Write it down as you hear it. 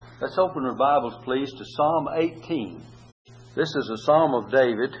Let's open our Bibles, please, to Psalm 18. This is a psalm of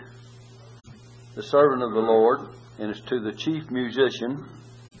David, the servant of the Lord, and it's to the chief musician,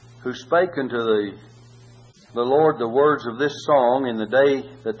 who spake unto the Lord the words of this song in the day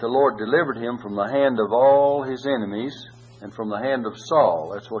that the Lord delivered him from the hand of all his enemies and from the hand of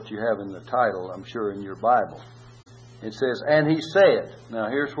Saul. That's what you have in the title, I'm sure, in your Bible. It says, and he said, now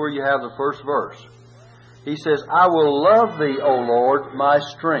here's where you have the first verse. He says, I will love thee, O Lord, my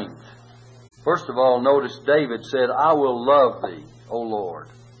strength. First of all, notice David said, I will love thee, O Lord.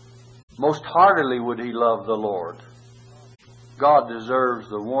 Most heartily would he love the Lord. God deserves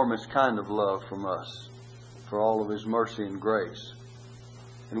the warmest kind of love from us for all of His mercy and grace.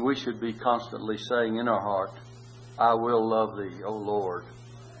 And we should be constantly saying in our heart, I will love thee, O Lord.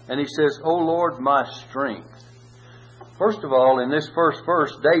 And he says, O Lord, my strength. First of all, in this first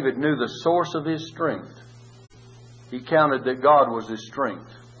verse, David knew the source of his strength. He counted that God was his strength.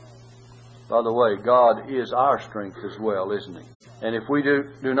 By the way, God is our strength as well, isn't He? And if we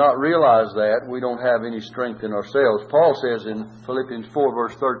do not realize that, we don't have any strength in ourselves. Paul says in Philippians 4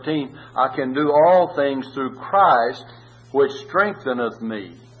 verse 13, I can do all things through Christ which strengtheneth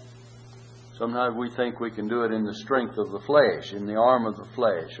me. Sometimes we think we can do it in the strength of the flesh, in the arm of the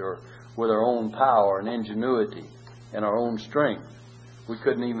flesh, or with our own power and ingenuity and our own strength. We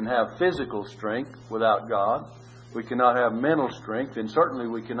couldn't even have physical strength without God. We cannot have mental strength, and certainly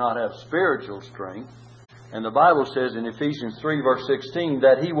we cannot have spiritual strength. And the Bible says in Ephesians 3 verse 16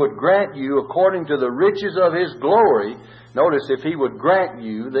 that He would grant you according to the riches of His glory. Notice, if He would grant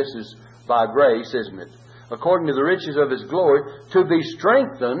you, this is by grace, isn't it? According to the riches of His glory, to be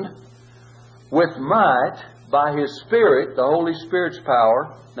strengthened with might by His Spirit, the Holy Spirit's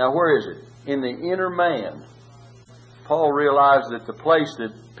power. Now where is it? In the inner man. Paul realized that the place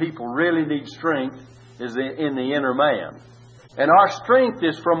that people really need strength is in the inner man. And our strength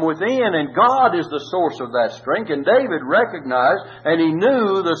is from within, and God is the source of that strength. And David recognized, and he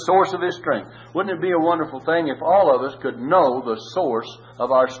knew the source of his strength. Wouldn't it be a wonderful thing if all of us could know the source of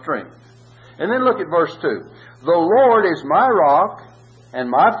our strength? And then look at verse 2. The Lord is my rock, and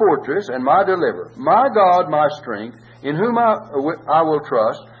my fortress, and my deliverer. My God, my strength, in whom I will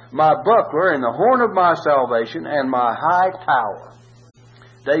trust, my buckler, and the horn of my salvation, and my high tower.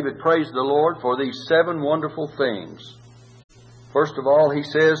 David praised the Lord for these 7 wonderful things. First of all, he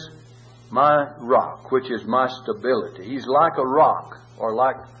says, my rock, which is my stability. He's like a rock, or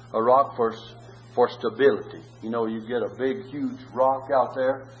like a rock for stability. You know, you get a big, huge rock out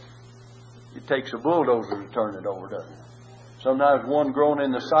there. It takes a bulldozer to turn it over, doesn't it? Sometimes one grown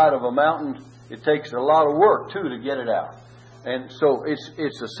in the side of a mountain, it takes a lot of work, too, to get it out. And so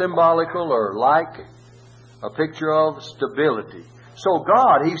it's a symbolical, or like a picture of stability. So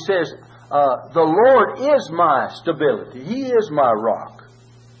God, He says, the Lord is my stability. He is my rock.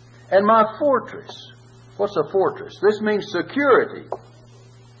 And my fortress. What's a fortress? This means security.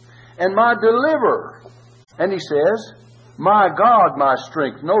 And my deliverer. And He says, my God, my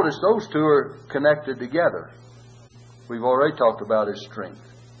strength. Notice those two are connected together. We've already talked about His strength.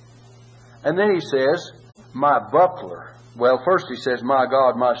 And then He says, my buckler. Well, first He says, my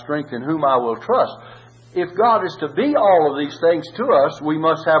God, my strength, in whom I will trust. If God is to be all of these things to us, we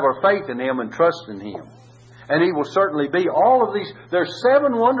must have our faith in Him and trust in Him. And He will certainly be all of these. There's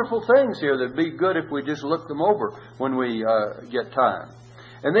 7 wonderful things here that'd be good if we just look them over when we get time.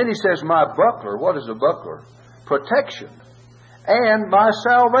 And then He says, my buckler. What is a buckler? Protection. And my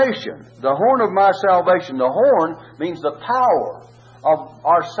salvation. The horn of my salvation. The horn means the power of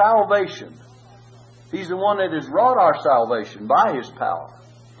our salvation. He's the one that has wrought our salvation by His power.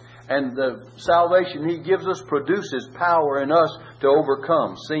 And the salvation He gives us produces power in us to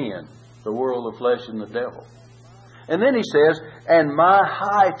overcome sin, the world, the flesh, and the devil. And then He says, and my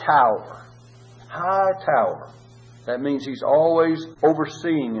high tower. High tower. That means He's always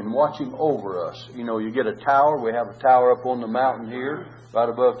overseeing and watching over us. You know, you get a tower. We have a tower up on the mountain here, right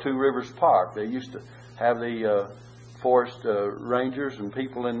above Two Rivers Park. They used to have the forest rangers and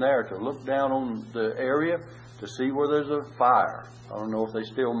people in there to look down on the area to see where there's a fire. I don't know if they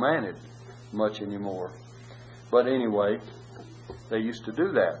still man it much anymore. But anyway, they used to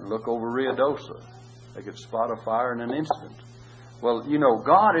do that and look over Ruidoso. They could spot a fire in an instant. Well, you know,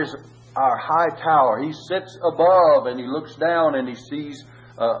 God is our high tower. He sits above and He looks down and He sees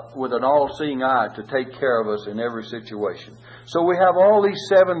with an all-seeing eye to take care of us in every situation. So we have all these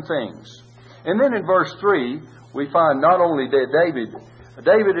 7 things. And then in verse 3, we find not only that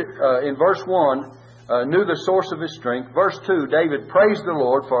David in verse 1, knew the source of his strength. Verse 2, David praised the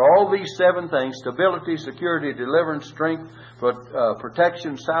Lord for all these 7 things: stability, security, deliverance, strength,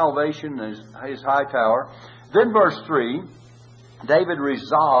 protection, salvation, his high tower. Then verse 3, David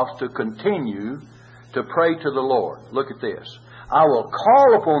resolves to continue to pray to the Lord. Look at this. I will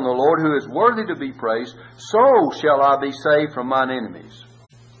call upon the Lord who is worthy to be praised, so shall I be saved from mine enemies.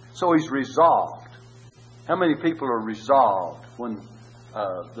 So he's resolved. How many people are resolved when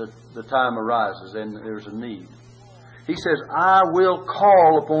the time arises and there's a need? He says, I will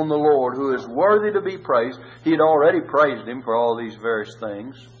call upon the Lord who is worthy to be praised. He had already praised Him for all these various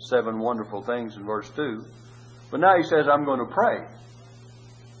things, 7 wonderful things in verse 2. But now he says, I'm going to pray.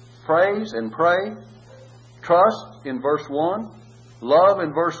 Praise and pray. Trust in verse 1. Love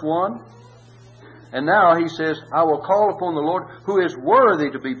in verse 1. And now he says, I will call upon the Lord who is worthy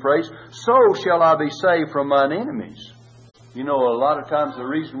to be praised, so shall I be saved from mine enemies. You know, a lot of times the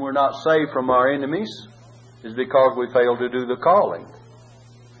reason we're not saved from our enemies is because we fail to do the calling.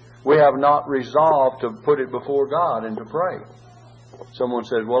 We have not resolved to put it before God and to pray. Someone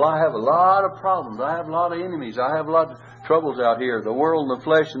says, well, I have a lot of problems. I have a lot of enemies. I have a lot of troubles out here. The world and the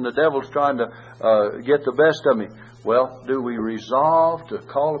flesh and the devil's trying to get the best of me. Well, do we resolve to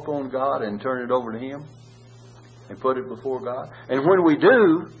call upon God and turn it over to Him and put it before God? And when we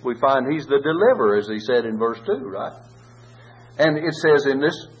do, we find He's the deliverer, as He said in verse 2, right? And it says in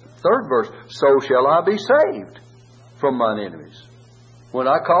this 3rd verse, so shall I be saved from mine enemies. When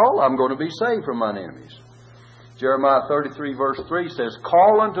I call, I'm going to be saved from mine enemies. Jeremiah 33 verse 3 says,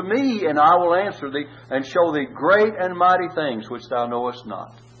 call unto me, and I will answer thee, and show thee great and mighty things which thou knowest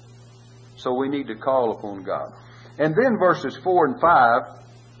not. So we need to call upon God. And then verses 4 and 5,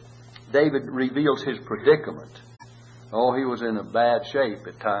 David reveals his predicament. Oh, he was in a bad shape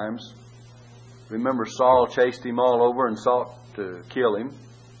at times. Remember, Saul chased him all over and sought to kill him.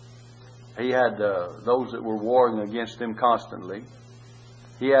 He had those that were warring against him constantly.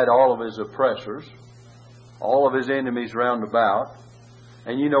 He had all of his oppressors, all of his enemies round about.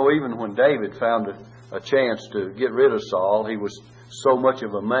 And you know, even when David found a chance to get rid of Saul, he was so much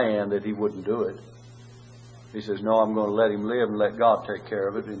of a man that he wouldn't do it. He says, no, I'm going to let him live and let God take care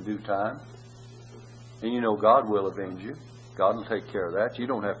of it in due time. And you know, God will avenge you. God will take care of that. You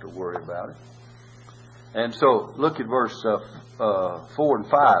don't have to worry about it. And so, look at verse 4 and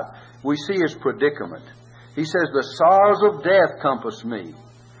 5. We see his predicament. He says, the sorrows of death compass me,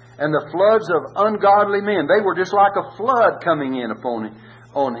 and the floods of ungodly men. They were just like a flood coming in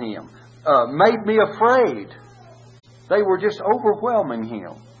on him. Made me afraid. They were just overwhelming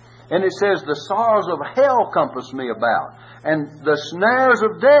him. And it says, the sorrows of hell compassed me about, and the snares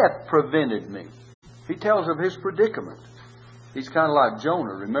of death prevented me. He tells of his predicament. He's kind of like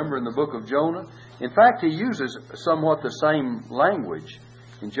Jonah. Remember in the book of Jonah? In fact, he uses somewhat the same language.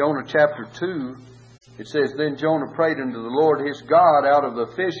 In Jonah chapter 2, it says, then Jonah prayed unto the Lord his God out of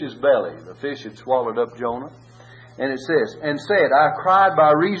the fish's belly. The fish had swallowed up Jonah. And it says, and said, I cried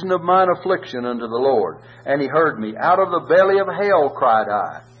by reason of mine affliction unto the Lord, and He heard me. Out of the belly of hell cried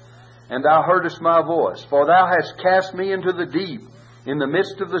I, and Thou heardest my voice. For Thou hast cast me into the deep, in the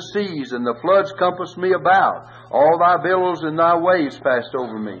midst of the seas, and the floods compassed me about. All Thy billows and Thy waves passed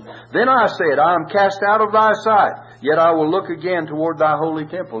over me. Then I said, I am cast out of Thy sight, yet I will look again toward Thy holy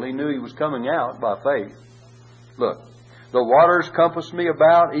temple. He knew he was coming out by faith. Look, the waters compassed me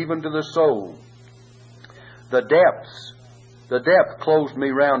about, even to the soul. The depth closed me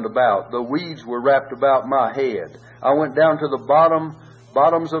round about. The weeds were wrapped about my head. I went down to the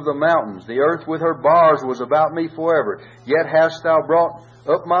bottoms of the mountains. The earth with her bars was about me forever. Yet hast Thou brought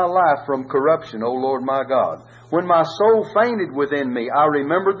up my life from corruption, O Lord my God. When my soul fainted within me, I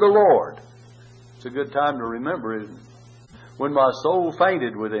remembered the Lord. It's a good time to remember, isn't it? When my soul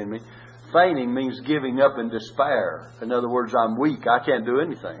fainted within me. Fainting means giving up in despair. In other words, I'm weak. I can't do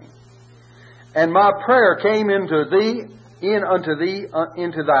anything. And my prayer came unto thee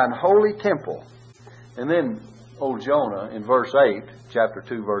into thine holy temple. And then old Jonah in verse 8, chapter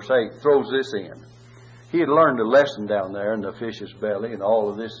 2, verse 8, throws this in. He had learned a lesson down there in the fish's belly and all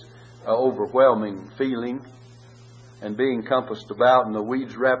of this overwhelming feeling and being compassed about and the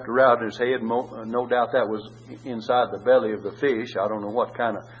weeds wrapped around his head. No doubt that was inside the belly of the fish. I don't know what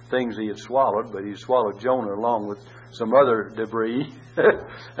kind of things he had swallowed, but he swallowed Jonah along with some other debris.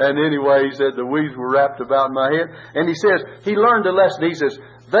 And anyway, he said the weeds were wrapped about my head. And he says, he learned a lesson. He says,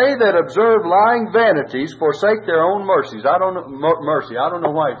 they that observe lying vanities forsake their own mercies. I don't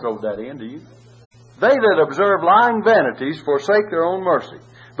know why he throws that in, do you? They that observe lying vanities forsake their own mercy.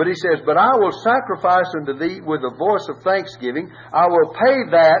 But he says, but I will sacrifice unto thee with a voice of thanksgiving. I will pay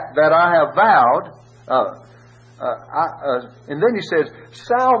that I have vowed. And then he says,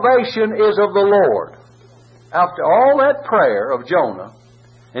 salvation is of the Lord. After all that prayer of Jonah,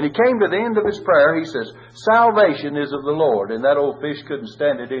 and he came to the end of his prayer, he says, salvation is of the Lord. And that old fish couldn't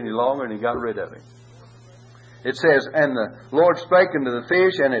stand it any longer, and he got rid of him. It says, and the Lord spake unto the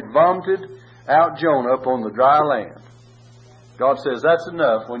fish, and it vomited out Jonah upon the dry land. God says that's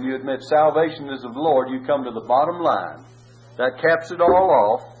enough. When you admit salvation is of the Lord, you come to the bottom line. That caps it all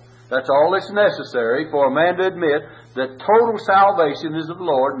off. That's all that's necessary for a man to admit that total salvation is of the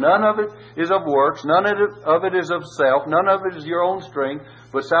Lord. None of it is of works. None of it is of self. None of it is your own strength.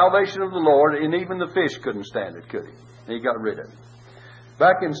 But salvation of the Lord, and even the fish couldn't stand it, could he? And he got rid of it.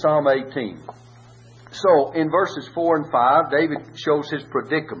 Back in Psalm 18. So, in verses 4 and 5, David shows his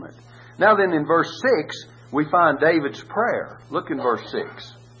predicament. Now then, in verse 6, we find David's prayer. Look in verse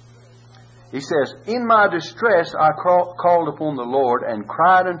 6. He says, in my distress I called upon the Lord and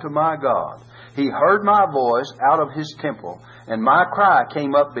cried unto my God. He heard my voice out of His temple, and my cry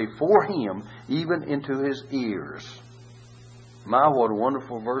came up before Him, even into His ears. My, what a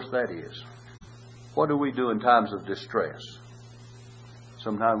wonderful verse that is. What do we do in times of distress?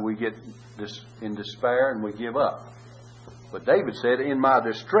 Sometimes we get in despair and we give up. But David said, in my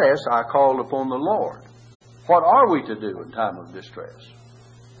distress I called upon the Lord. What are we to do in time of distress?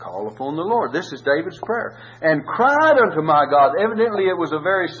 Call upon the Lord. This is David's prayer. And cried unto my God. Evidently it was a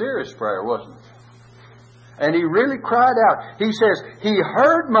very serious prayer, wasn't it? And he really cried out. He says, He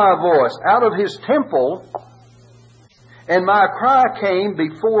heard my voice out of His temple, and my cry came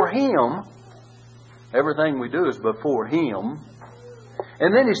before Him. Everything we do is before Him.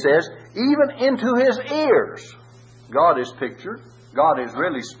 And then he says, even into His ears. God is pictured. God is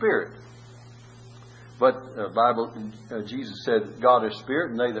really spirit. But the Bible, Jesus said, God is spirit,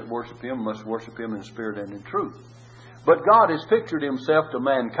 and they that worship Him must worship Him in spirit and in truth. But God has pictured Himself to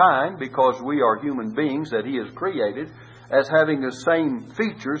mankind, because we are human beings that He has created, as having the same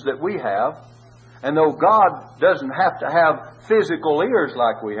features that we have. And though God doesn't have to have physical ears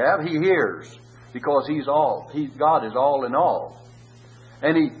like we have, He hears, because God is all in all.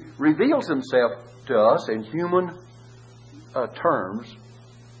 And He reveals Himself to us in human terms,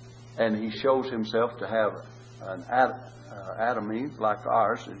 and He shows Himself to have an anatomy like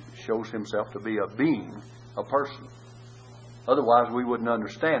ours. It shows Himself to be a being, a person. Otherwise we wouldn't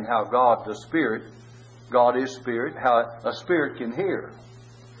understand how God is spirit, how a spirit can hear.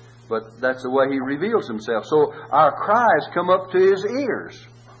 But that's the way He reveals Himself. So our cries come up to His ears,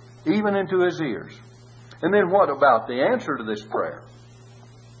 even into His ears. And then what about the answer to this prayer?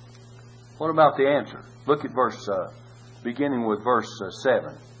 What about the answer? Look at beginning with verse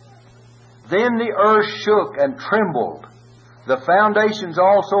 7. Then the earth shook and trembled. The foundations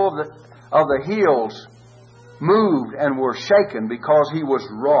also of the hills moved and were shaken, because He was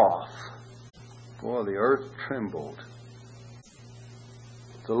wroth. Boy, the earth trembled.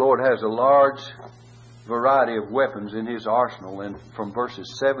 The Lord has a large variety of weapons in His arsenal, and from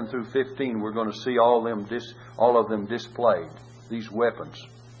verses 7 through 15 we're going to see all of them displayed, these weapons,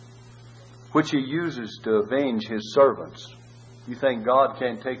 which He uses to avenge His servants. You think God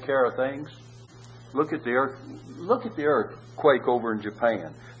can't take care of things? Look at the earthquake over in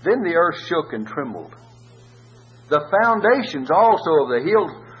Japan. Then the earth shook and trembled. The foundations also of the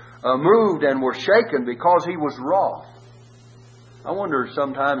hills moved and were shaken, because He was wroth. I wonder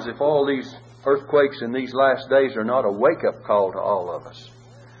sometimes if all these earthquakes in these last days are not a wake-up call to all of us,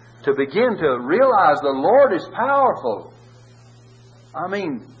 to begin to realize the Lord is powerful. I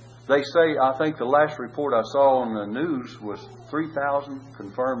mean, they say, I think the last report I saw on the news was 3,000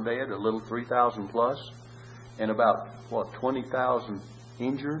 confirmed dead, a little 3,000 plus, and about, 20,000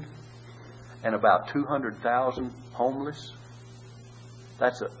 injured, and about 200,000 homeless.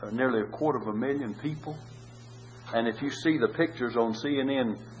 That's nearly 250,000 people. And if you see the pictures on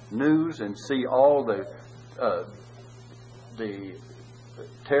CNN News and see all the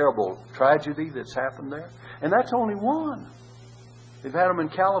terrible tragedy that's happened there, and that's only one. They've had them in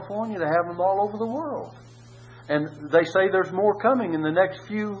California. They have them all over the world. And they say there's more coming in the next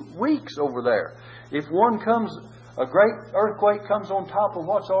few weeks over there. If a great earthquake comes on top of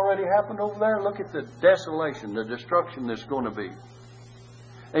what's already happened over there, look at the desolation, the destruction that's going to be.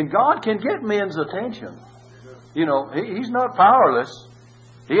 And God can get men's attention. You know, He's not powerless.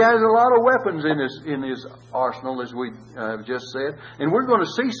 He has a lot of weapons in his arsenal, as we have just said. And we're going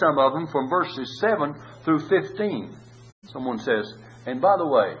to see some of them from verses 7 through 15. Someone says, and by the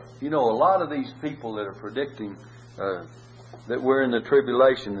way, a lot of these people that are predicting that we're in the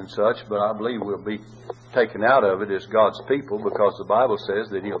tribulation and such, but I believe we'll be taken out of it as God's people, because the Bible says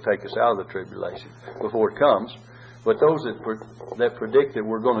that He'll take us out of the tribulation before it comes. But those that predict that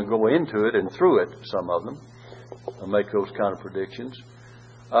we're going to go into it and through it, some of them make those kind of predictions,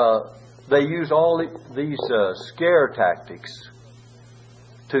 they use all these scare tactics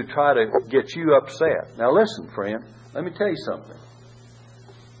to try to get you upset. Now listen, friend, let me tell you something.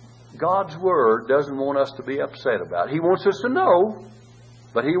 God's Word doesn't want us to be upset about. He wants us to know,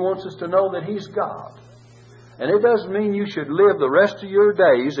 but He wants us to know that He's God. And it doesn't mean you should live the rest of your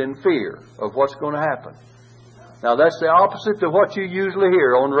days in fear of what's going to happen. Now, that's the opposite to what you usually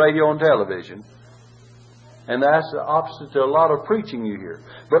hear on radio and television. And that's the opposite to a lot of preaching you hear.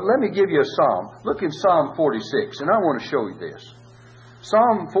 But let me give you a psalm. Look in Psalm 46, and I want to show you this.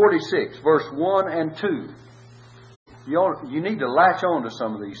 Psalm 46, verse 1 and 2. You need to latch on to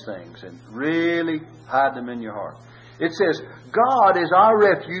some of these things and really hide them in your heart. It says, God is our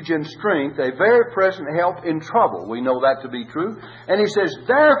refuge and strength, a very present help in trouble. We know that to be true. And He says,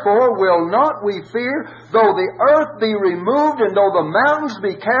 therefore will not we fear, though the earth be removed, and though the mountains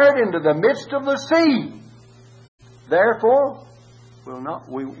be carried into the midst of the sea. Therefore,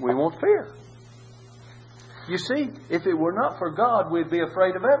 we won't fear. You see, if it were not for God, we'd be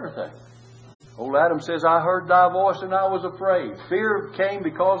afraid of everything. Old Adam says, I heard thy voice and I was afraid. Fear came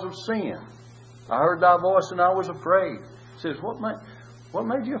because of sin. I heard thy voice and I was afraid. He says, what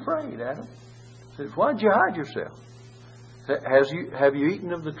made you afraid, Adam? He says, why did you hide yourself? Have you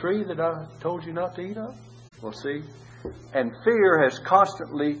eaten of the tree that I told you not to eat of? Well, see, and fear has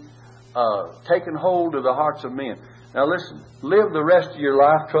constantly taken hold of the hearts of men. Now listen, live the rest of your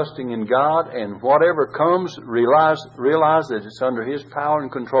life trusting in God, and whatever comes, realize that it's under His power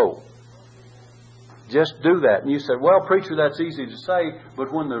and control. Just do that. And you say, well, preacher, that's easy to say,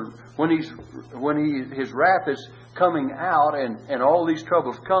 but when His wrath is coming out and all these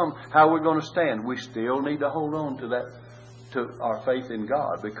troubles come, how are we going to stand? We still need to hold on to that, to our faith in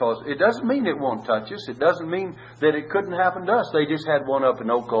God, because it doesn't mean it won't touch us. It doesn't mean that it couldn't happen to us. They just had one up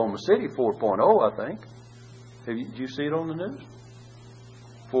in Oklahoma City, 4.0, I think. Did you see it on the news?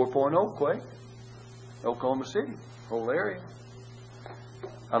 4.0 quake. Oklahoma City, whole area.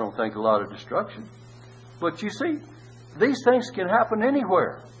 I don't think a lot of destruction. But you see, these things can happen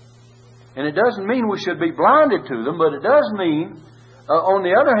anywhere. And it doesn't mean we should be blinded to them, but it does mean, on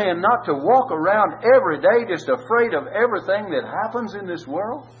the other hand, not to walk around every day just afraid of everything that happens in this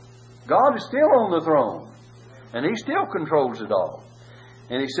world. God is still on the throne, and He still controls it all.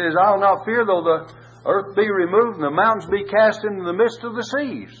 And He says, I'll not fear though the earth be removed and the mountains be cast into the midst of the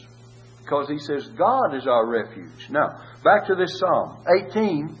seas. Because He says, God is our refuge. Now, back to this Psalm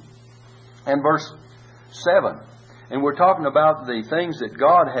 18 and verse 7. And we're talking about the things that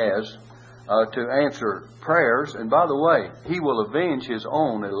God has to answer prayers. And by the way, He will avenge His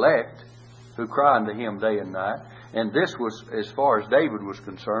own elect who cry unto Him day and night. And this was, as far as David was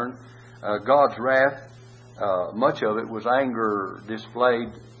concerned, God's wrath, much of it was anger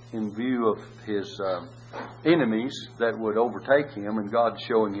displayed in view of His enemies that would overtake him, and God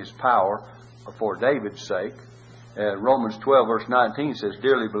showing His power for David's sake. Romans 12 verse 19 says,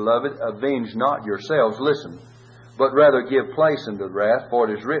 dearly beloved, avenge not yourselves, listen, but rather give place unto wrath, for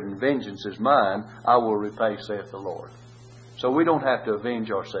it is written, vengeance is mine, I will repay, saith the Lord. So we don't have to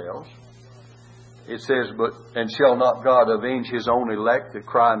avenge ourselves. It says, and shall not God avenge His own elect that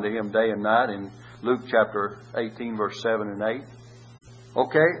cry unto Him day and night, in Luke chapter 18 verse 7 and 8.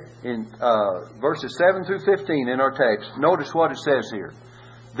 Okay, in verses 7 through 15 in our text, notice what it says here.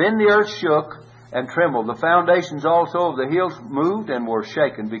 Then the earth shook and trembled. The foundations also of the hills moved and were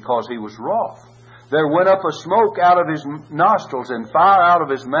shaken, because He was wroth. There went up a smoke out of His nostrils, and fire out of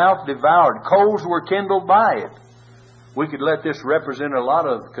His mouth devoured. Coals were kindled by it. We could let this represent a lot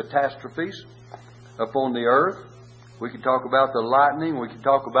of catastrophes upon the earth. We could talk about the lightning. We could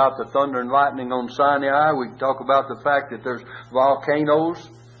talk about the thunder and lightning on Sinai. We could talk about the fact that there's volcanoes.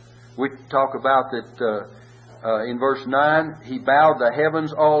 We could talk about that in verse 9, He bowed the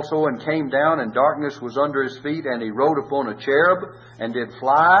heavens also and came down, and darkness was under His feet, and He rode upon a cherub and did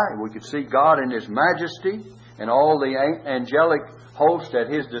fly. We could see God in His majesty and all the angelic host at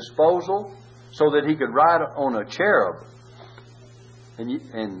His disposal, so that He could ride on a cherub. And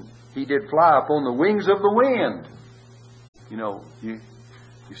He did fly upon the wings of the wind. You know, you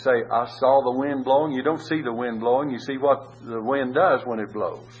say, I saw the wind blowing. You don't see the wind blowing. You see what the wind does when it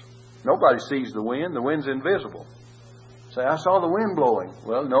blows. Nobody sees the wind. The wind's invisible. Say, I saw the wind blowing.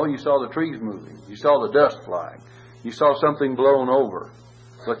 Well, no, you saw the trees moving. You saw the dust flying. You saw something blown over.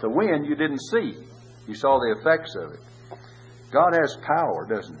 But the wind you didn't see. You saw the effects of it. God has power,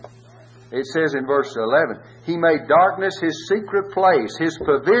 doesn't He? It says in verse 11, He made darkness His secret place. His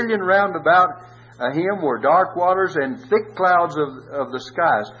pavilion round about Him were dark waters and thick clouds of the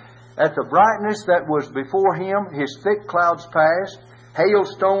skies. At the brightness that was before Him, His thick clouds passed.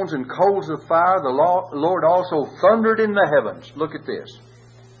 Hailstones and coals of fire. The Lord also thundered in the heavens. Look at this.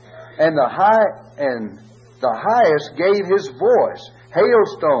 And the highest gave His voice.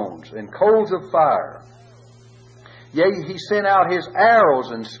 Hailstones and coals of fire. Yea, He sent out His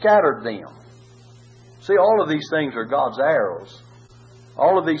arrows and scattered them. See, all of these things are God's arrows.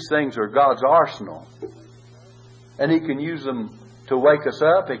 All of these things are God's arsenal. And He can use them to wake us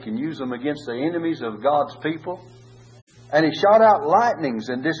up. He can use them against the enemies of God's people. And He shot out lightnings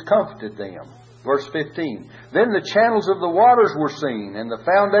and discomfited them. Verse 15. Then the channels of the waters were seen, and the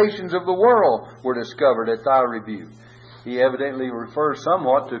foundations of the world were discovered at Thy rebuke. He evidently refers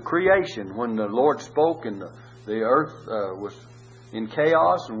somewhat to creation. When the Lord spoke and the earth was in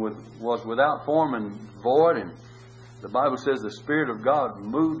chaos and was without form and void, and the Bible says the Spirit of God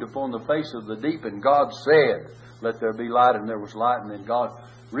moved upon the face of the deep, and God said, "Let there be light," and there was light. And then God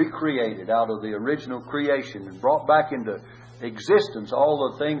recreated out of the original creation and brought back into existence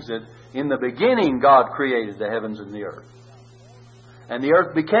all the things that in the beginning God created, the heavens and the earth. And the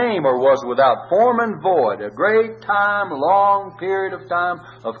earth became, or was, without form and void, a great time, long period of time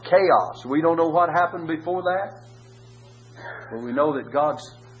of chaos. We don't know what happened before that, but we know that God's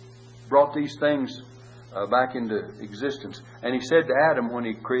brought these things back into existence. And He said to Adam when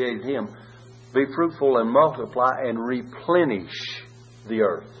He created him, "Be fruitful and multiply and replenish the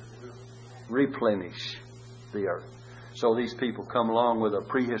earth." Replenish the earth. So these people come along with a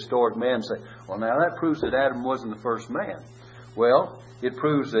prehistoric man and say, "Well, now that proves that Adam wasn't the first man." Well, it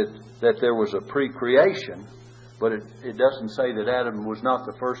proves that there was a pre-creation, but it doesn't say that Adam was not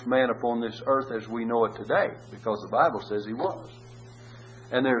the first man upon this earth as we know it today, because the Bible says he was.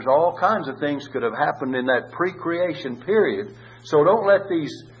 And there's all kinds of things could have happened in that pre-creation period. So don't let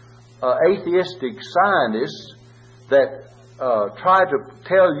these atheistic scientists that try to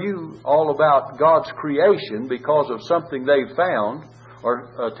tell you all about God's creation because of something they've found,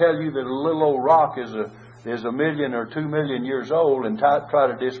 or tell you that a little old rock is a million or 2 million years old, and try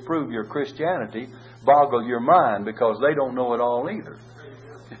to disprove your Christianity, boggle your mind, because they don't know it all either.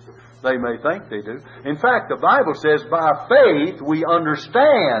 They may think they do. In fact, the Bible says, by faith we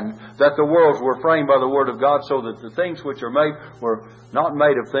understand that the worlds were framed by the Word of God, so that the things which are made were not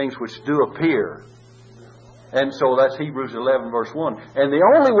made of things which do appear. And so that's Hebrews 11 verse 1. And the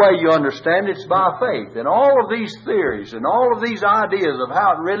only way you understand it's by faith. And all of these theories and all of these ideas of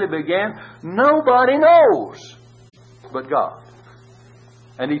how it really began, nobody knows but God.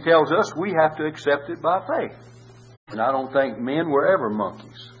 And He tells us we have to accept it by faith. And I don't think men were ever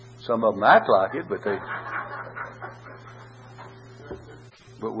monkeys. Some of them act like it,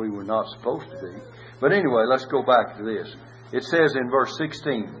 but we were not supposed to be. But anyway, let's go back to this. It says in verse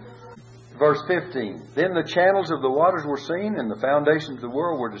 16, verse 15, Then the channels of the waters were seen, and the foundations of the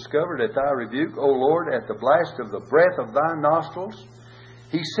world were discovered at Thy rebuke, O Lord, at the blast of the breath of Thy nostrils.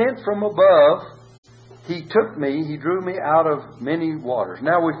 He sent from above, He took me, He drew me out of many waters.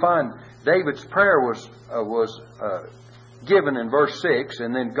 Now we find David's prayer was given in verse 6,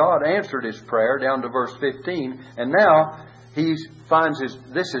 and then God answered his prayer down to verse 15, and now he finds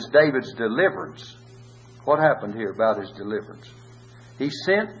this is David's deliverance. What happened here about his deliverance? He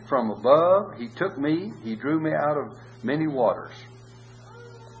sent from above, He took me, He drew me out of many waters.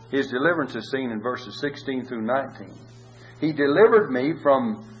 His deliverance is seen in verses 16 through 19. He delivered me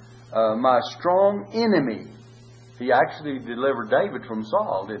from my strong enemy. He actually delivered David from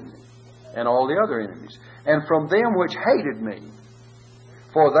Saul, didn't he? And all the other enemies. And from them which hated me.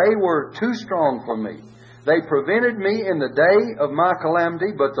 For they were too strong for me. They prevented me in the day of my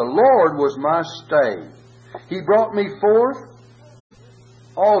calamity, but the Lord was my stay. He brought me forth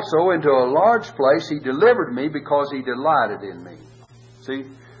also into a large place. He delivered me because He delighted in me. See,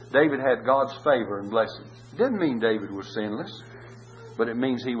 David had God's favor and blessings. It didn't mean David was sinless, but it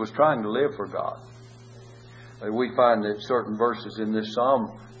means he was trying to live for God. We find that certain verses in this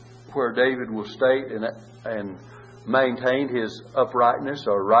psalm where David will state and maintain his uprightness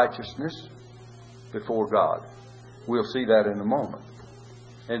or righteousness before God. We'll see that in a moment.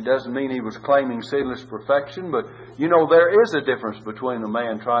 It doesn't mean he was claiming sinless perfection, but you know there is a difference between a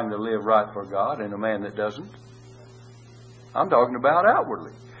man trying to live right for God and a man that doesn't. I'm talking about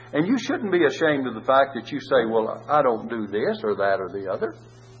outwardly. And you shouldn't be ashamed of the fact that you say, well, I don't do this or that or the other.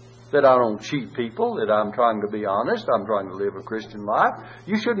 That I don't cheat people, that I'm trying to be honest, I'm trying to live a Christian life.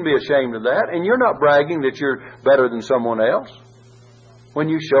 You shouldn't be ashamed of that. And you're not bragging that you're better than someone else when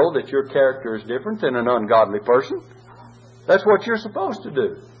you show that your character is different than an ungodly person. That's what you're supposed to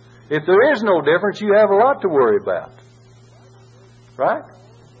do. If there is no difference, you have a lot to worry about. Right?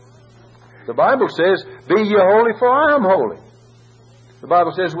 The Bible says, Be ye holy, for I am holy. The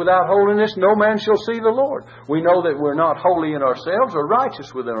Bible says, without holiness no man shall see the Lord. We know that we're not holy in ourselves or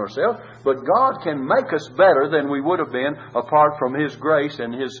righteous within ourselves, but God can make us better than we would have been apart from His grace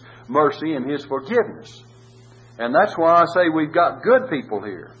and His mercy and His forgiveness. And that's why I say we've got good people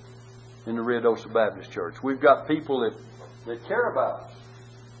here. in the Ruidoso Baptist Church. We've got people that care about us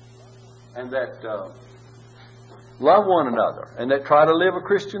and that love one another and that try to live a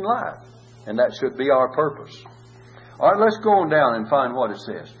Christian life. And that should be our purpose. All right, let's go on down and find what it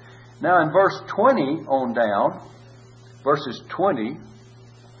says. Now in verse 20 on down, verses 20,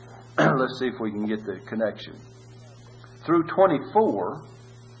 let's see if we can get the connection. Through 24,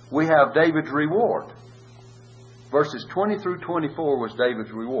 we have David's reward. Verses 20 through 24 was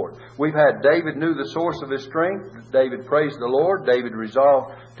David's reward. We've had David knew the source of his strength. David praised the Lord. David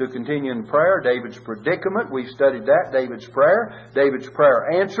resolved to continue in prayer. David's predicament, we've studied that. David's prayer. David's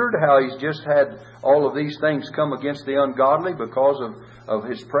prayer answered. How he's just had all of these things come against the ungodly because of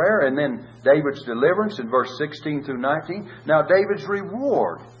his prayer. And then David's deliverance in verse 16 through 19. Now David's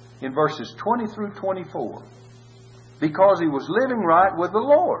reward in verses 20 through 24. Because he was living right with the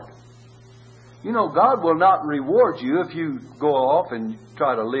Lord. You know, God will not reward you if you go off and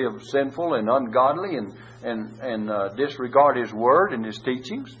try to live sinful and ungodly and disregard His Word and His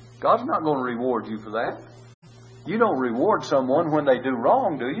teachings. God's not going to reward you for that. You don't reward someone when they do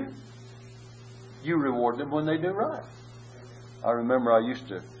wrong, do you? You reward them when they do right. I remember I used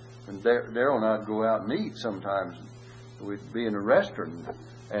to, when Daryl and I'd go out and eat sometimes. We'd be in a restaurant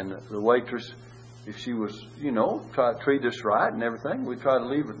and the waitress, if she was, try to treat us right and everything, we'd try to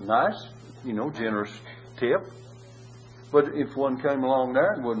leave it nice. Generous tip. But if one came along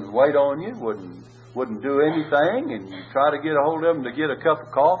there and wouldn't wait on you, wouldn't do anything, and you try to get a hold of them to get a cup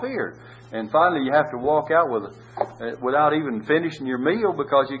of coffee, and finally you have to walk out without even finishing your meal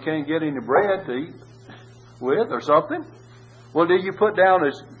because you can't get any bread to eat with or something. Well, do you put down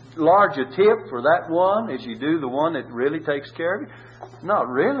as large a tip for that one as you do the one that really takes care of you? Not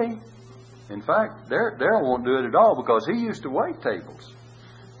really. In fact, Daryl won't do it at all because he used to wait tables.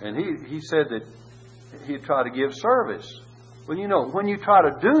 And he said that he'd try to give service. Well, when you try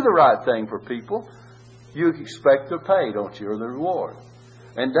to do the right thing for people, you expect the pay, don't you, or the reward.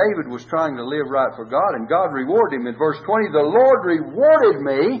 And David was trying to live right for God, and God rewarded him. In verse 20, the Lord rewarded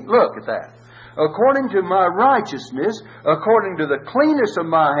me, look at that, according to my righteousness, according to the cleanness of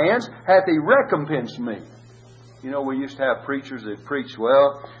my hands, hath He recompensed me. We used to have preachers that preached,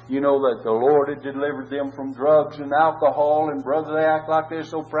 that the Lord had delivered them from drugs and alcohol, and brother, they act like they're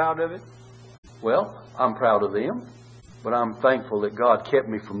so proud of it. Well, I'm proud of them, but I'm thankful that God kept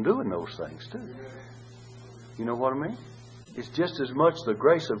me from doing those things too. You know what I mean? It's just as much the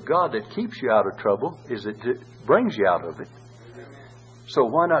grace of God that keeps you out of trouble as it brings you out of it. So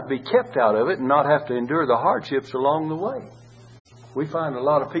why not be kept out of it and not have to endure the hardships along the way? We find a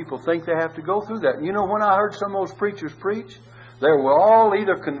lot of people think they have to go through that. When I heard some of those preachers preach, they were all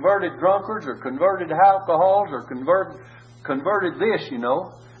either converted drunkards or converted alcohols or converted this,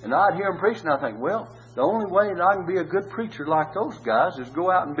 And I'd hear them preach and I'd think, well, the only way that I can be a good preacher like those guys is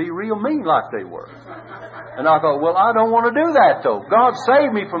go out and be real mean like they were. And I thought, well, I don't want to do that though. God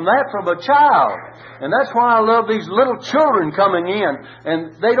saved me from that from a child. And that's why I love these little children coming in.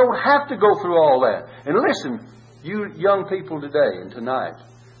 And they don't have to go through all that. And listen, you young people today and tonight,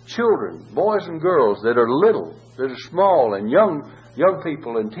 children, boys and girls that are little, that are small, and young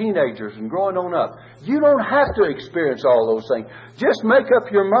people and teenagers and growing on up, you don't have to experience all those things. Just make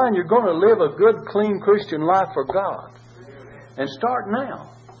up your mind you're going to live a good, clean Christian life for God. And start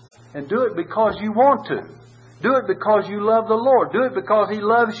now. And do it because you want to. Do it because you love the Lord. Do it because He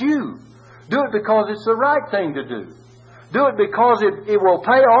loves you. Do it because it's the right thing to do. Do it because it will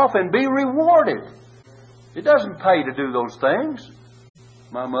pay off and be rewarded. It doesn't pay to do those things.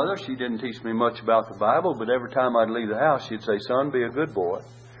 My mother, she didn't teach me much about the Bible, but every time I'd leave the house, she'd say, son, be a good boy.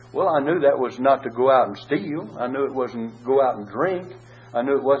 Well, I knew that was not to go out and steal. I knew it wasn't to go out and drink. I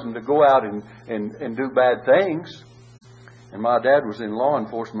knew it wasn't to go out and do bad things. And my dad was in law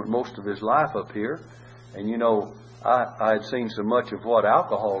enforcement most of his life up here. And, I had seen so much of what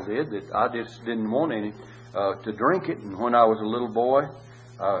alcohol did that I just didn't want any to drink it. And when I was a little boy,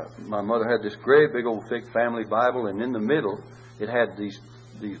 my mother had this great big old thick family Bible, and in the middle it had these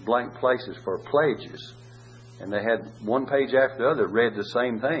blank places for pledges. And they had one page after the other read the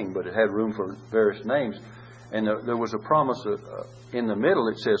same thing, but it had room for various names. And there was a promise in the middle.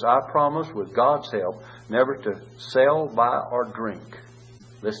 It says, I promise with God's help never to sell, buy, or drink,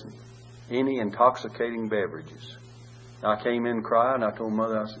 listen, any intoxicating beverages. Now, I came in crying. I told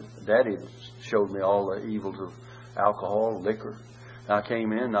Mother, I said, Daddy showed me all the evils of alcohol, liquor. And I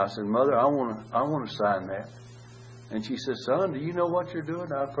came in and I said, Mother, I want to sign that. And she said, son, do you know what you're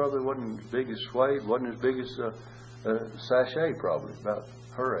doing? I probably wasn't as big as Suede, wasn't as big as Sachet, probably, about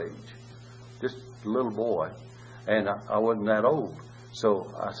her age. Just a little boy. And I wasn't that old.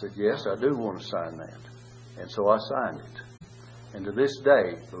 So I said, yes, I do want to sign that. And so I signed it. And to this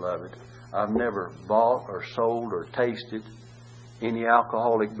day, beloved, I've never bought or sold or tasted any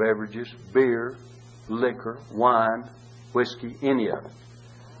alcoholic beverages, beer, liquor, wine, whiskey, any of it,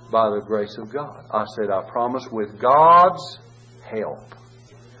 by the grace of God. I said, I promise with God's help.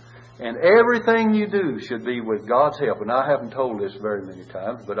 And everything you do should be with God's help. And I haven't told this very many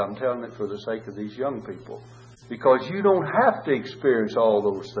times, but I'm telling it for the sake of these young people. Because you don't have to experience all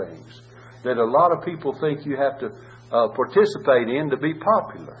those things that a lot of people think you have to participate in to be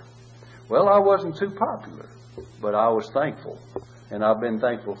popular. Well, I wasn't too popular, but I was thankful. And I've been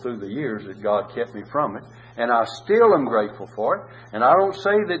thankful through the years that God kept me from it. And I still am grateful for it. And I don't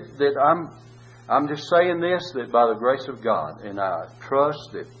say that I'm just saying this, that by the grace of God. And I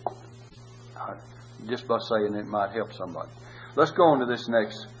trust that just by saying it might help somebody. Let's go on to this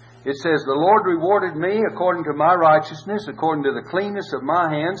next. It says, the Lord rewarded me according to my righteousness, according to the cleanness of my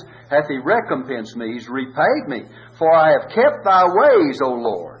hands, hath He recompensed me. He's repaid me. For I have kept thy ways, O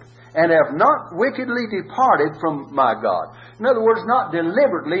Lord, and have not wickedly departed from my God. In other words, not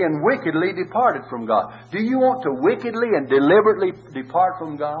deliberately and wickedly departed from God. Do you want to wickedly and deliberately depart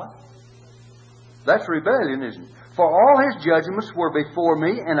from God? That's rebellion, isn't it? For all His judgments were before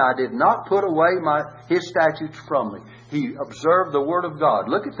me, and I did not put away His statutes from me. He observed the Word of God.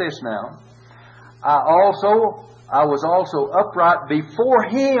 Look at this now. I was also upright before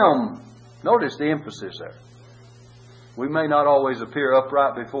Him. Notice the emphasis there. We may not always appear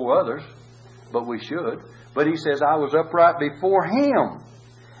upright before others, but we should. But he says, I was upright before Him,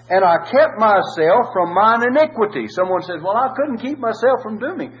 and I kept myself from mine iniquity. Someone says, well, I couldn't keep myself from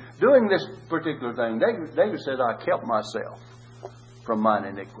doing this particular thing. David says, I kept myself from mine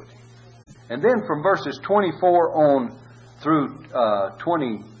iniquity. And then from verses 24 on through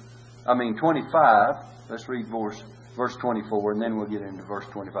 25, let's read verse 24, and then we'll get into verse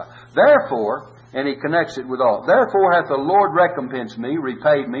 25. Therefore, and he connects it with all. Therefore hath the Lord recompensed me,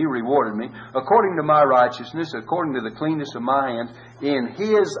 repaid me, rewarded me, according to my righteousness, according to the cleanness of my hands, in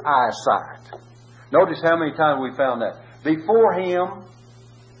His eyesight. Notice how many times we found that. Before Him,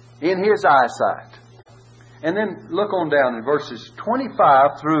 in His eyesight. And then look on down in verses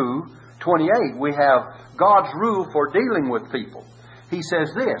 25 through 28, we have God's rule for dealing with people. He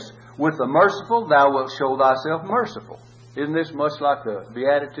says this, with the merciful thou wilt show thyself merciful. Isn't this much like the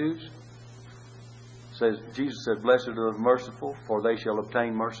Beatitudes? Jesus said, blessed are the merciful, for they shall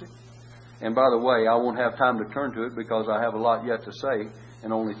obtain mercy. And by the way, I won't have time to turn to it because I have a lot yet to say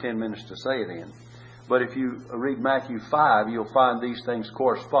and only 10 minutes to say it in. But if you read Matthew 5, you'll find these things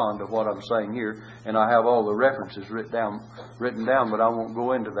correspond to what I'm saying here. And I have all the references written down, but I won't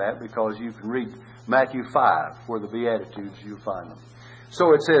go into that because you can read Matthew 5, where the Beatitudes, you'll find them.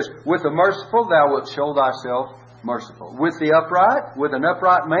 So it says, with the merciful thou wilt show thyself merciful. With the upright, with an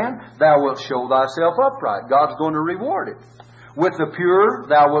upright man, thou wilt show thyself upright. God's going to reward it. With the pure,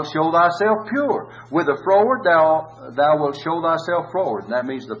 thou wilt show thyself pure. With the froward, thou wilt show thyself froward. And that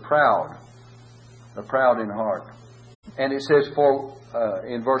means the proud in heart. And it says,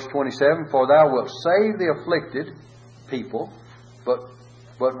 in verse 27, for thou wilt save the afflicted people, but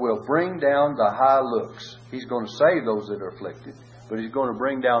will bring down the high looks. He's going to save those that are afflicted, but He's going to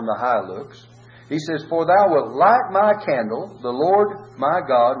bring down the high looks. He says, for thou wilt light my candle, the Lord my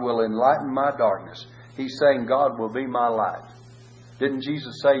God will enlighten my darkness. He's saying God will be my light. Didn't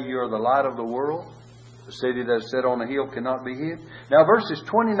Jesus say you are the light of the world? The city that is set on a hill cannot be hid. Now verses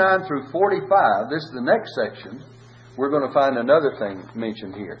 29 through 45, this is the next section. We're going to find another thing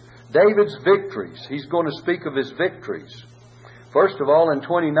mentioned here. David's victories. He's going to speak of his victories. First of all, in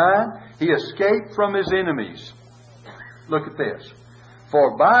 29, he escaped from his enemies. Look at this.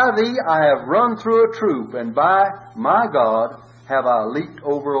 For by thee I have run through a troop, and by my God have I leaped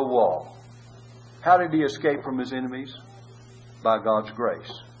over a wall. How did he escape from his enemies? By God's grace.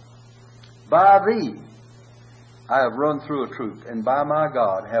 By thee I have run through a troop, and by my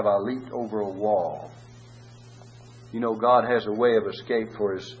God have I leaped over a wall. You know, God has a way of escape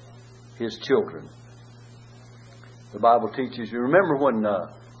for His children. The Bible teaches, you remember when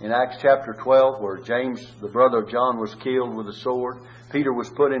in Acts chapter 12, where James, the brother of John, was killed with a sword. Peter was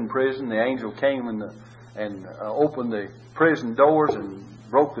put in prison. The angel came and opened the prison doors and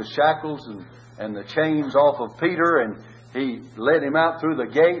broke the shackles and the chains off of Peter. And he led him out through the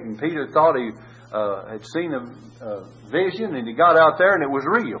gate. And Peter thought he had seen a vision. And he got out there and it was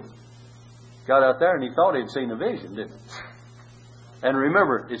real. Got out there and he thought he'd seen a vision, didn't he? And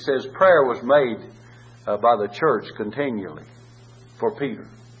remember, it says prayer was made by the church continually for Peter.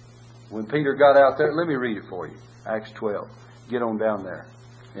 When Peter got out there, let me read it for you. Acts 12. Get on down there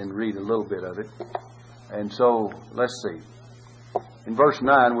and read a little bit of it. And so, let's see. In verse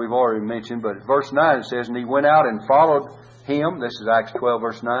 9, we've already mentioned, but verse 9 it says, and he went out and followed him, this is Acts 12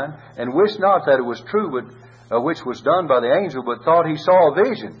 verse 9, and wist not that it was true, but which was done by the angel, but thought he saw a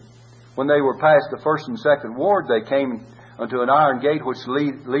vision. When they were past the first and second ward, they came unto an iron gate which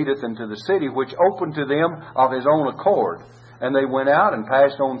leadeth into the city, which opened to them of his own accord. And they went out and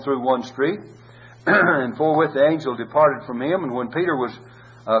passed on through one street, and forthwith the angel departed from him. And when Peter was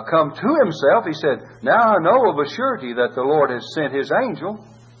come to himself, he said, Now I know of a surety that the Lord has sent his angel,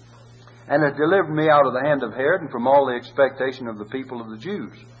 and hath delivered me out of the hand of Herod, and from all the expectation of the people of the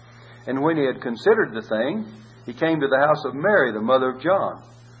Jews. And when he had considered the thing, he came to the house of Mary, the mother of John,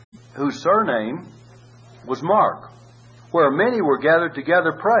 whose surname was Mark, where many were gathered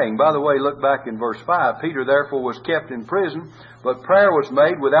together praying. By the way, look back in verse 5. Peter therefore was kept in prison, but prayer was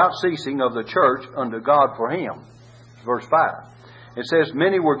made without ceasing of the church unto God for him. Verse 5. It says,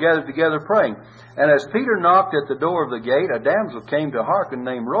 many were gathered together praying. And as Peter knocked at the door of the gate, a damsel came to hearken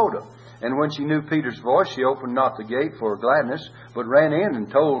named Rhoda. And when she knew Peter's voice, she opened not the gate for gladness, but ran in and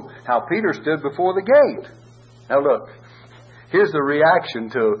told how Peter stood before the gate. Now look, here's the reaction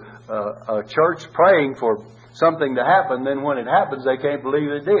to a church praying for something to happen. Then when it happens, they can't believe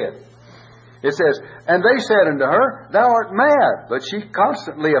it did. It says, and they said unto her, Thou art mad. But she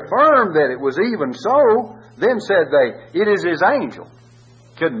constantly affirmed that it was even so. Then said they, It is his angel.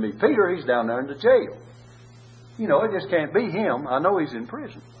 Couldn't be Peter. He's down there in the jail. You know, it just can't be him. I know he's in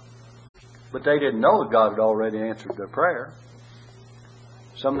prison. But they didn't know that God had already answered their prayer.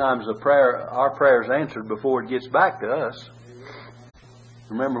 Sometimes our prayer is answered before it gets back to us.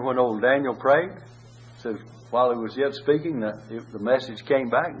 Remember when old Daniel prayed? It says, while he was yet speaking, the message came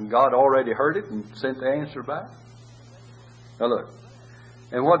back, and God already heard it and sent the answer back. Now look,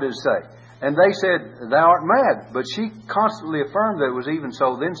 and what did it say? And they said, Thou art mad. But she constantly affirmed that it was even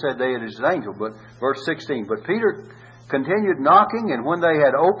so. Then said they, It is an angel. But verse 16, But Peter continued knocking, and when they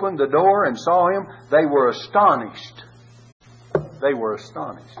had opened the door and saw him, they were astonished. They were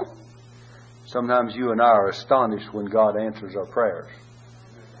astonished. Sometimes you and I are astonished when God answers our prayers.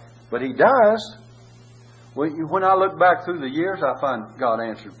 But He does. When I look back through the years, I find God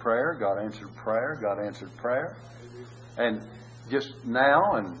answered prayer, God answered prayer, God answered prayer. And just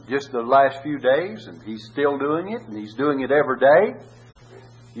now and just the last few days, and He's still doing it, and He's doing it every day.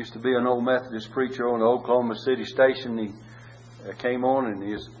 Used to be an old Methodist preacher on the Oklahoma City station. He came on, and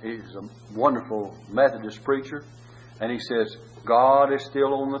he's a wonderful Methodist preacher. And he says, God is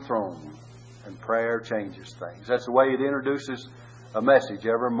still on the throne, and prayer changes things. That's the way it introduces a message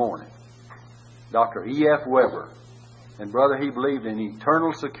every morning. Dr. E.F. Weber. And brother, he believed in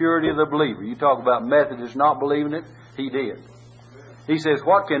eternal security of the believer. You talk about Methodists not believing it, he did. He says,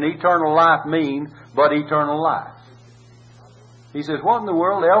 what can eternal life mean but eternal life? He says, what in the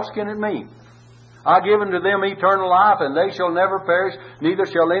world else can it mean? I give unto them eternal life, and they shall never perish, neither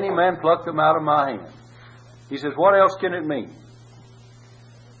shall any man pluck them out of my hand. He says, what else can it mean?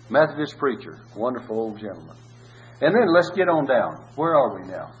 Methodist preacher, wonderful old gentleman. And then let's get on down. Where are we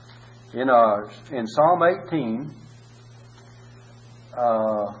now? In Psalm 18,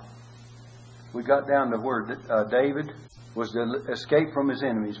 we got down to where David was to escape from his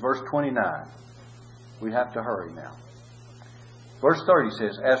enemies. Verse 29. We have to hurry now. Verse 30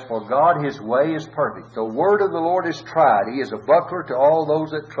 says, As for God, His way is perfect. The word of the Lord is tried. He is a buckler to all those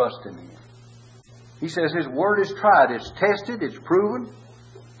that trust in Him. He says His word is tried. It's tested. It's proven.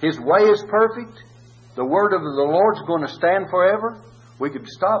 His way is perfect. The word of the Lord is going to stand forever. We could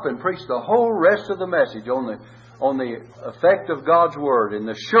stop and preach the whole rest of the message on the effect of God's word and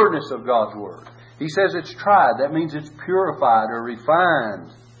the sureness of God's word. He says it's tried. That means it's purified or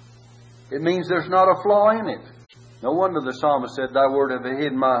refined. It means there's not a flaw in it. No wonder the psalmist said, Thy word have I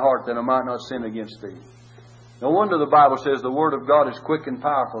hid in my heart that I might not sin against Thee. No wonder the Bible says the word of God is quick and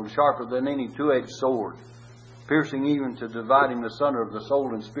powerful and sharper than any two-edged sword, piercing even to dividing the sunder of the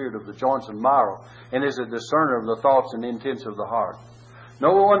soul and spirit, of the joints and marrow, and is a discerner of the thoughts and intents of the heart.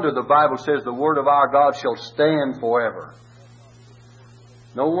 No wonder the Bible says the word of our God shall stand forever.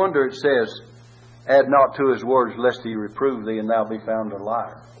 No wonder it says, Add not to His words, lest He reprove thee, and thou be found a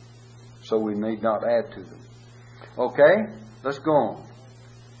liar. So we need not add to them. Okay, let's go on.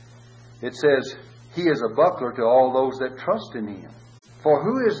 It says, He is a buckler to all those that trust in Him. For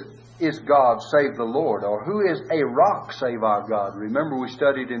who is God save the Lord? Or who is a rock save our God? Remember we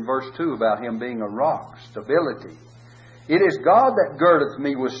studied in verse 2 about Him being a rock, stability. It is God that girdeth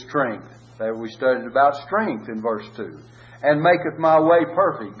me with strength. There we studied about strength in verse 2. And maketh my way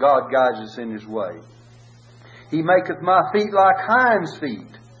perfect. God guides us in His way. He maketh my feet like hinds'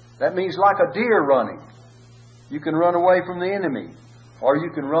 feet. That means like a deer running. You can run away from the enemy, or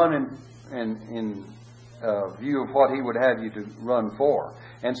you can run in view of what He would have you to run for.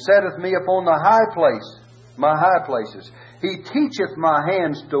 And setteth me upon the high place, my high places, He teacheth my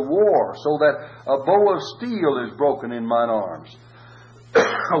hands to war, so that a bow of steel is broken in mine arms.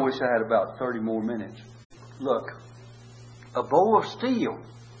 I wish I had about 30 more minutes. Look, a bow of steel.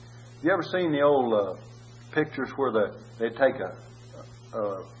 You ever seen the old pictures where they take a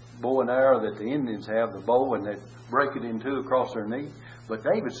bow and arrow that the Indians have, the bow, and they break it in two across their knee? But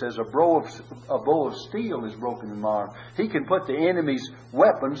David says a bow of steel is broken in my arm. He can put the enemy's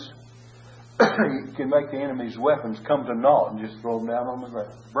weapons, he can make the enemy's weapons come to naught and just throw them down on the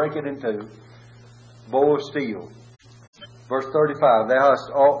ground. Break it in two. Bow of steel. Verse 35,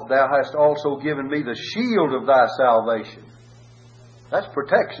 Thou hast also given me the shield of thy salvation. That's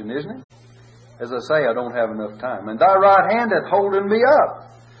protection, isn't it? As I say, I don't have enough time. And thy right hand hath holden me up.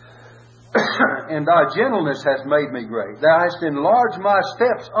 And thy gentleness has made me great. Thou hast enlarged my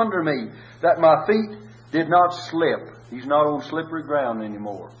steps under me, that my feet did not slip. He's not on slippery ground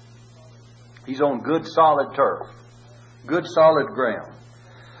anymore. He's on good solid turf. Good solid ground.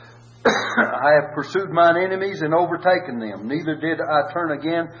 I have pursued mine enemies and overtaken them. Neither did I turn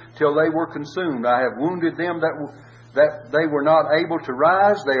again till they were consumed. I have wounded them that they were not able to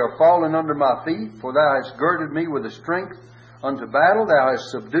rise. They are fallen under my feet. For thou hast girded me with a strength unto battle. Thou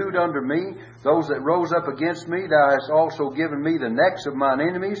hast subdued under me those that rose up against me. Thou hast also given me the necks of mine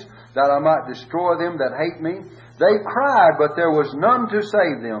enemies, that I might destroy them that hate me. They cried, but there was none to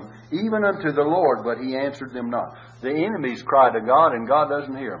save them, even unto the Lord, but He answered them not. The enemies cry to God, and God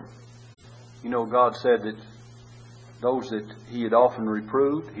doesn't hear them. You know, God said that those that He had often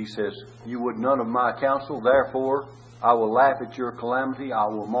reproved, He says, you would none of my counsel, therefore I will laugh at your calamity, I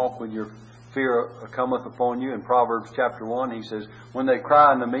will mock when your fear cometh upon you. In Proverbs chapter 1, He says, when they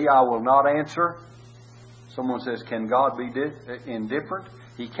cry unto me, I will not answer. Someone says, can God be indifferent?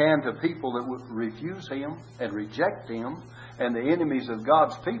 He can to people that would refuse Him and reject Him, and the enemies of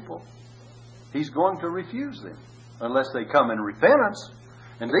God's people. He's going to refuse them unless they come in repentance.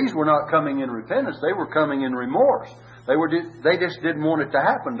 And these were not coming in repentance. They were coming in remorse. They just didn't want it to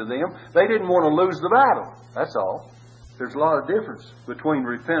happen to them. They didn't want to lose the battle. That's all. There's a lot of difference between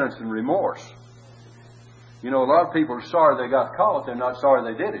repentance and remorse. You know, a lot of people are sorry they got caught. They're not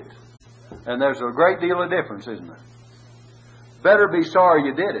sorry they did it. And there's a great deal of difference, isn't there? Better be sorry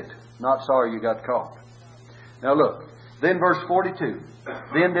you did it, not sorry you got caught. Now look, then verse 42.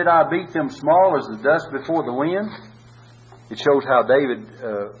 Then did I beat them small as the dust before the wind. It shows how David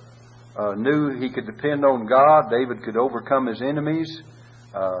knew he could depend on God. David could overcome his enemies.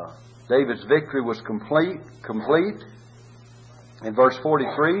 David's victory was complete. In verse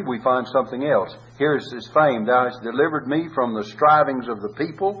 43, we find something else. Here is his fame. Thou hast delivered me from the strivings of the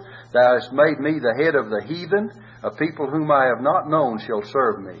people. Thou hast made me the head of the heathen. A people whom I have not known shall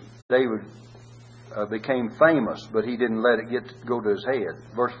serve me. David became famous, but he didn't let it go to his head.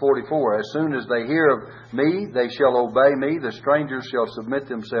 Verse 44, as soon as they hear of me, they shall obey me. The strangers shall submit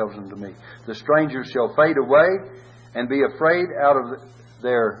themselves unto me. The strangers shall fade away and be afraid out of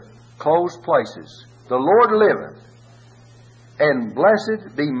their closed places. The Lord liveth, and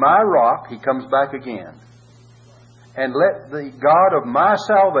blessed be my rock. He comes back again. And let the God of my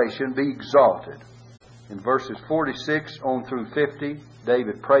salvation be exalted. In verses 46 on through 50,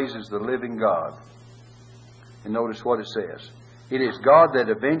 David praises the living God. And notice what it says. It is God that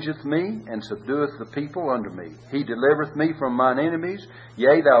avengeth me, and subdueth the people under me. He delivereth me from mine enemies.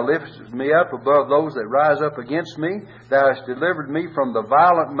 Yea, Thou liftest me up above those that rise up against me. Thou hast delivered me from the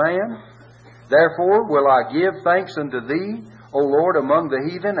violent man. Therefore will I give thanks unto Thee, O Lord, among the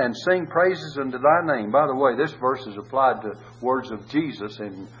heathen, and sing praises unto Thy name. By the way, this verse is applied to words of Jesus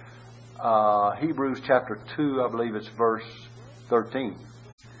in Hebrews chapter 2, I believe it's verse 13.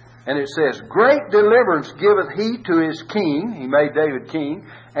 And it says, great deliverance giveth He to His king. He made David king.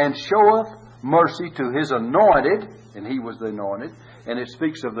 And showeth mercy to His anointed. And he was the anointed. And it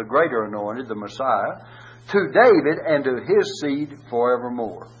speaks of the greater anointed, the Messiah. To David and to his seed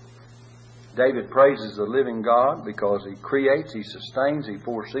forevermore. David praises the living God because He creates, He sustains, He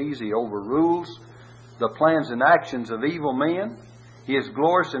foresees, He overrules the plans and actions of evil men. He is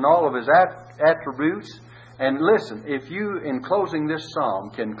glorious in all of His attributes. And listen, if you, in closing this psalm,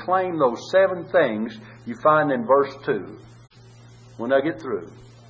 can claim those 7 things you find in verse 2, when I get through,